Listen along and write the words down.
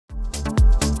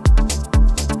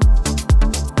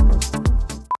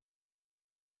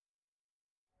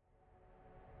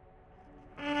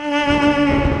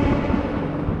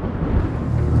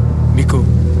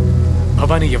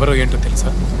ఎవరో ఏంటో తెలుసా?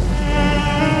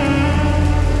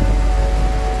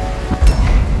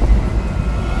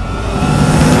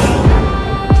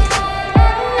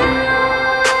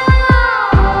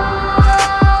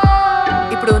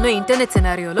 ఇప్పుడు ఉన్న ఇంటర్నెట్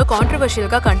సినారియోలో కాంట్రవర్షియల్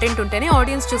గా కంటెంట్ ఉంటేనే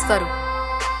ఆడియన్స్ చూస్తారు.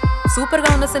 సూపర్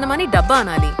గా ఉన్న సినిమాని డబ్బా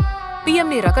అనాలి, పిఎం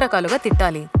ని రకరకాలుగా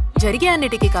తిట్టాలి, జరిగే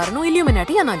అన్నిటికీ కారణం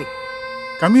ఇల్యూమినాటీ అనాలి.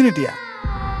 కమ్యూనిటీయా?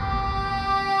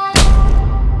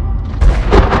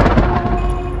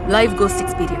 Live ghost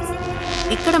experience.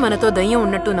 ఇక్కడ మనతో దయ్యం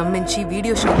ఉన్నట్టు నమ్మించి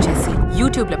వీడియో షూట్ చేసి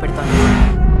యూట్యూబ్ లో పెడతాను.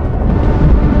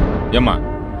 ఏమ్మా,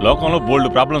 లోకంలో బోల్డ్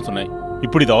ప్రాబ్లమ్స్ ఉన్నాయి,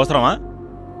 ఇప్పుడు ఇది అవసరమా?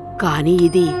 కానీ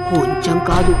ఇది కొంచెం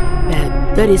కాదు,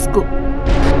 పెద్ద రిస్క్.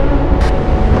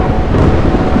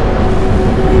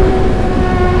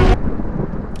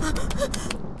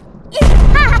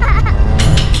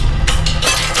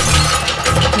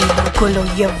 లోకంలో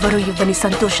ఎవ్వరూ ఇవ్వని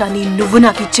సంతోషాన్ని నువ్వు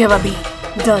నాకు ఇచ్చేవవి.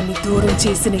 దాన్ని దూరం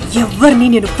చేసిన ఎవ్వరిని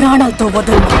నేను ప్రాణాలతో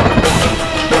వదలను.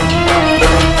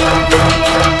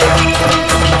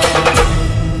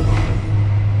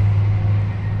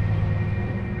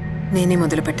 నేనే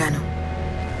మొదలు పెట్టాను,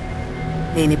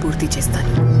 నేనే పూర్తి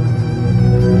చేస్తాను.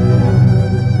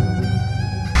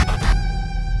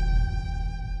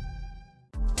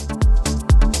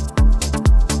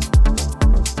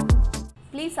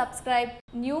 Please subscribe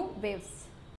New Waves.